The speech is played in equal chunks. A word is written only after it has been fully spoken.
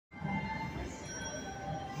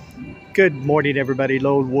Good morning, everybody.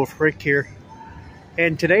 Lone Wolf Rick here,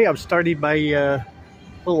 and today I'm starting my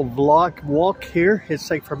little vlog walk here.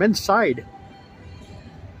 It's like from inside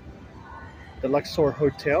the Luxor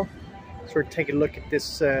Hotel. So we're taking a look at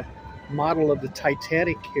this model of the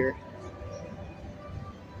Titanic here.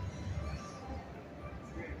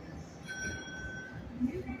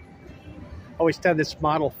 Always found this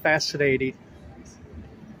model fascinating.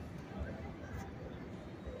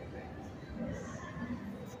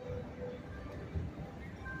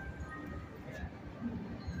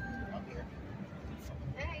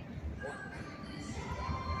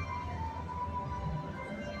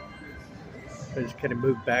 I just kind of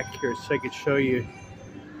move back here so I could show you,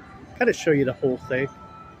 the whole thing.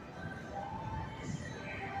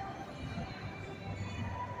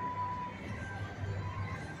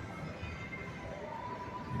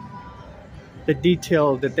 The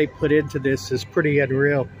detail that they put into this is pretty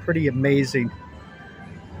unreal, pretty amazing.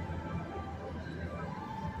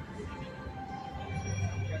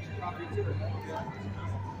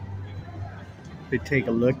 We take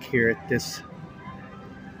a look here at this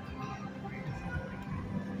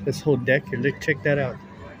whole deck here. Look, check that out.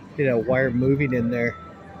 See that wire moving in there.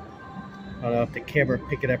 I don't know if the camera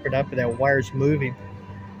pick it up or not, but that wire's moving.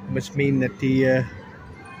 It must mean that the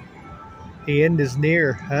end is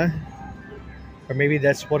near, huh? Or maybe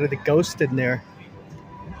that's one of the ghosts in there.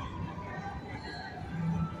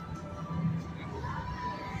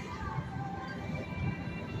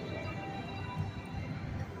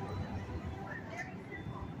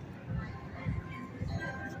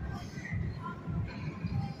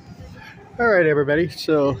 All right, everybody.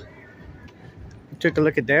 So we took a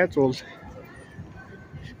look at that. So we'll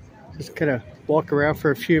just kind of walk around for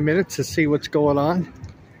a few minutes to see what's going on.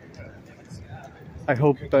 I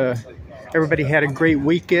hope everybody had a great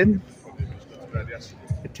weekend.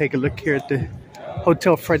 Take a look here at the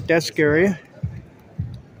hotel front desk area.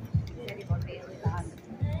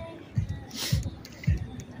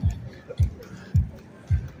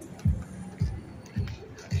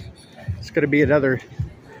 It's going to be another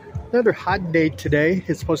hot day today.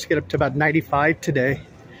 It's supposed to get up to about 95 today.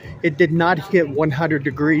 It did not hit 100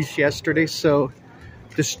 degrees yesterday, so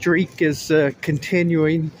the streak is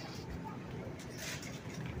continuing.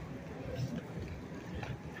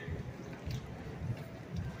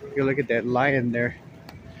 You look at that lion there.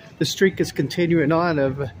 The streak is continuing on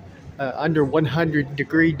of under 100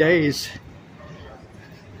 degree days.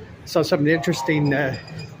 Saw something interesting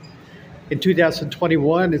in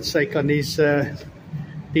 2021. It's like on these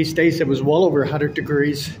days it was well over 100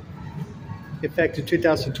 degrees. In fact, in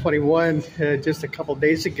 2021, just a couple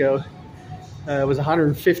days ago, it was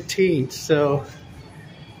 115. So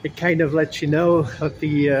it kind of lets you know of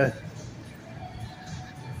the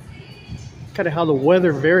kind of how the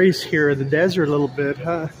weather varies here in the desert a little bit,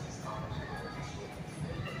 huh?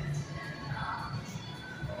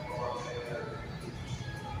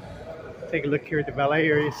 Take a look here at the valet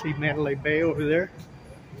area. See Mandalay Bay over there.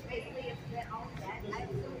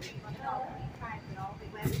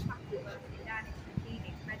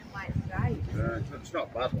 It's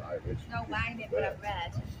not bad, though. It's not buying it, but I've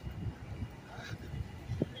read.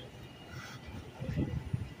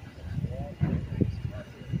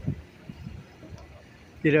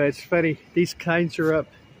 You know, it's funny. These kinds are up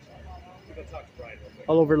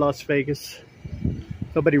all over Las Vegas.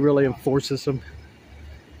 Nobody really enforces them.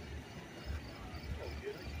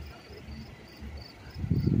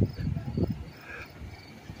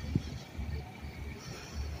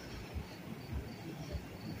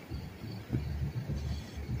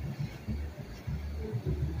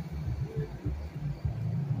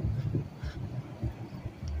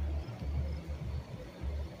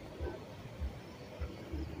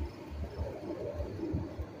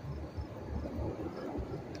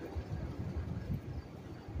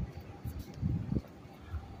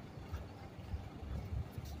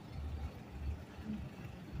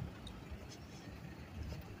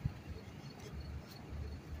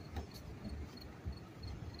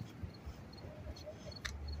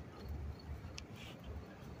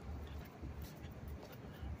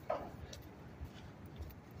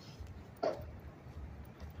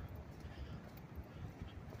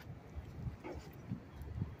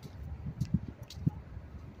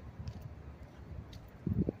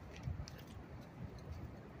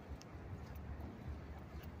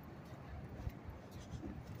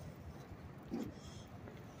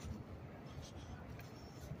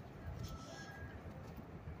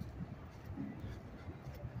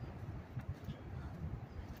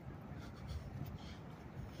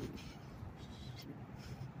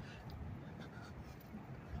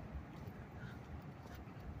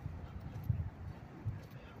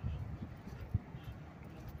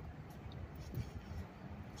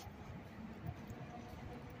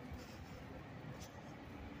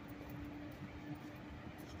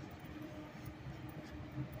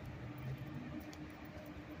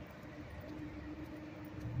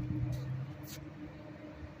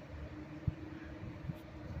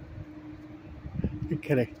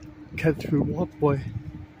 kind of cut through walkway.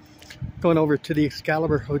 Going over to the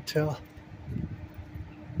Excalibur Hotel.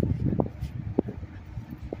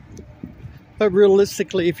 But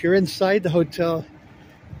realistically, if you're inside the hotel,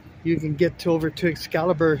 you can get over to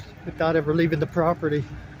Excalibur without ever leaving the property.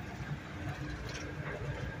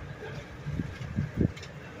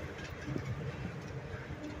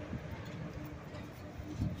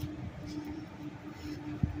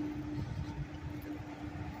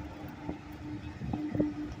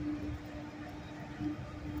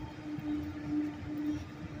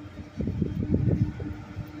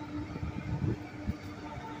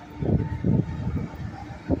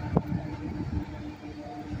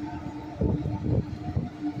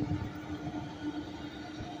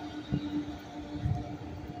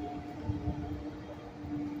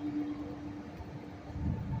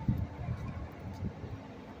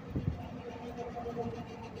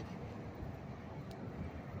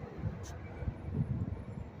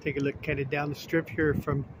 Take a look kind of down the strip here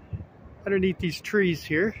from underneath these trees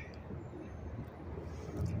here.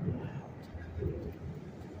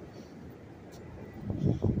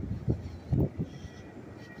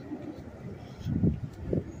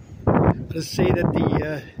 Let's say that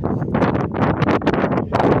the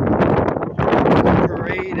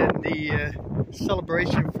parade and the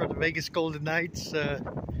celebration for the Vegas Golden Knights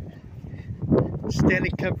Stanley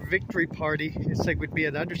Cup victory party, it's like would be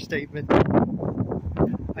an understatement.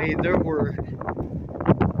 I mean, there were,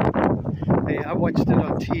 I watched it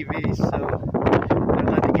on TV, so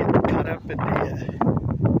I had to get caught up in all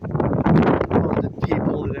the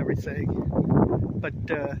people and everything. But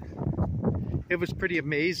it was pretty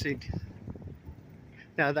amazing.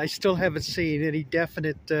 Now, I still haven't seen any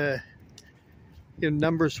definite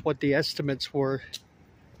numbers, what the estimates were,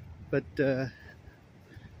 but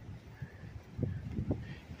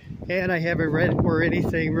and I haven't read where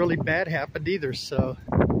anything really bad happened either. So,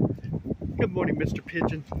 good morning, Mr.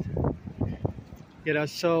 Pigeon.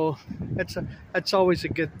 So that's always a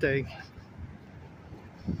good thing.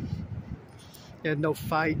 No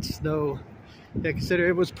fights, no. Yeah, because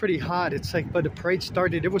it was pretty hot. It's like, but the parade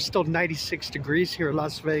started, it was still 96 degrees here in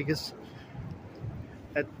Las Vegas.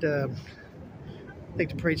 I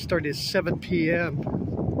think the parade started at 7 p.m.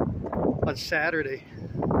 on Saturday.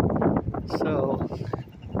 So,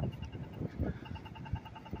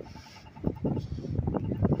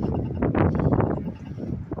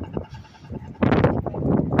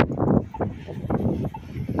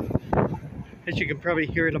 as you can probably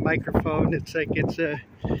hear in the microphone, it's like it's a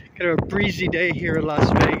kind of a breezy day here in Las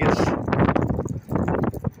Vegas.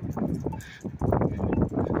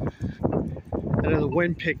 I know the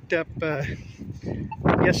wind picked up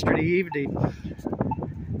yesterday evening.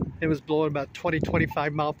 It was blowing about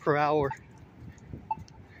 20-25 miles per hour.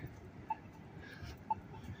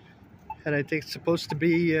 And I think it's supposed to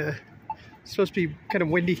be kind of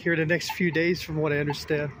windy here the next few days from what I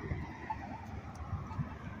understand.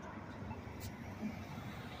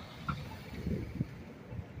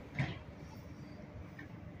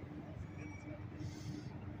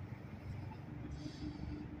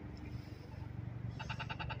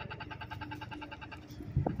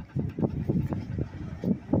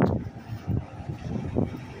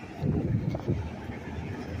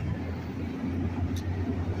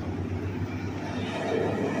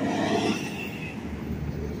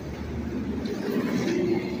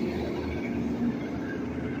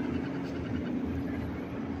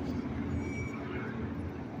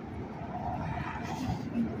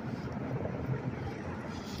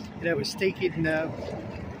 And I was thinking,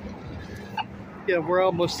 we're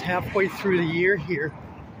almost halfway through the year here,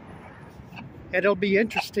 and it'll be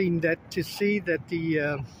interesting to see that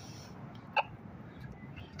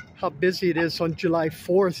how busy it is on July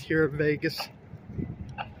 4th here in Vegas,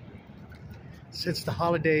 since the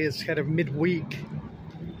holiday is kind of midweek.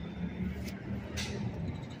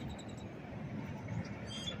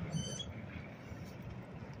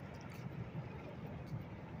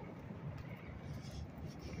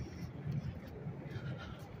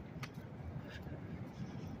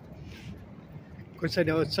 Of course, I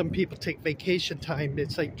know some people take vacation time.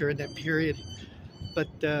 It's like during that period,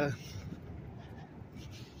 but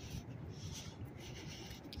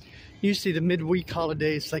usually the midweek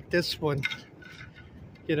holidays like this one,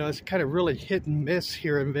 it's kind of really hit and miss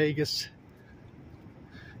here in Vegas.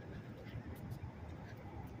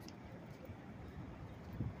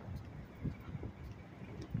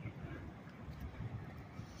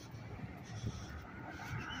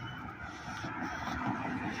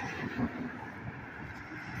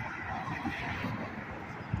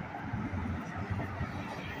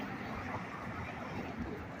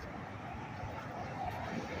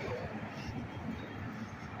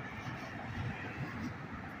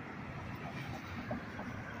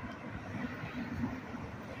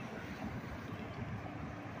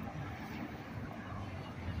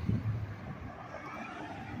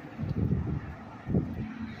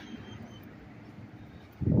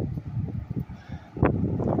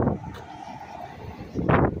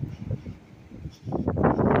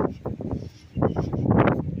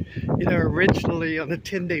 You know, originally on the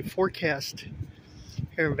 10-day forecast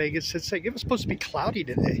here in Vegas, it was supposed to be cloudy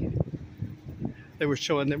today. They were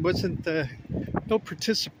showing there wasn't no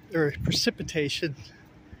precipitation.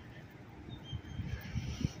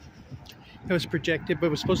 It was projected, but it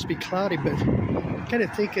was supposed to be cloudy. But kind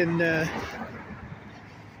of thinking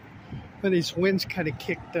when these winds kind of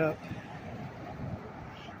kicked up,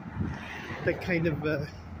 that kind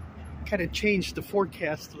of changed the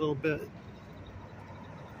forecast a little bit.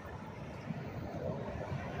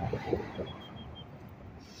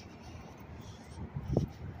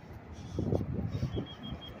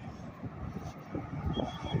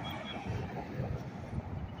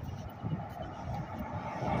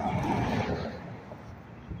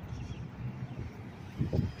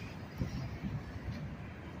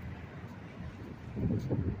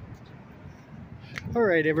 All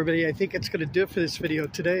right, everybody, I think it's going to do it for this video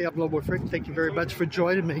today. I'm Lone Wolf Rick. Thank you very much for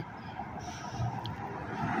joining me.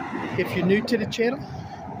 If you're new to the channel,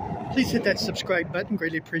 please hit that subscribe button.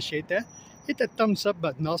 Greatly appreciate that. Hit that thumbs up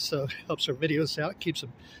button. Also helps our videos out, keeps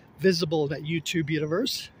them visible in that YouTube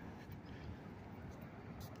universe.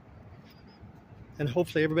 And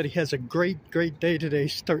hopefully everybody has a great day today,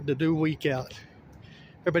 starting the new week out.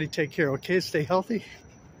 Everybody take care, okay? Stay healthy.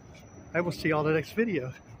 I will see you all in the next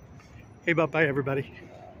video. Hey, bye-bye, everybody.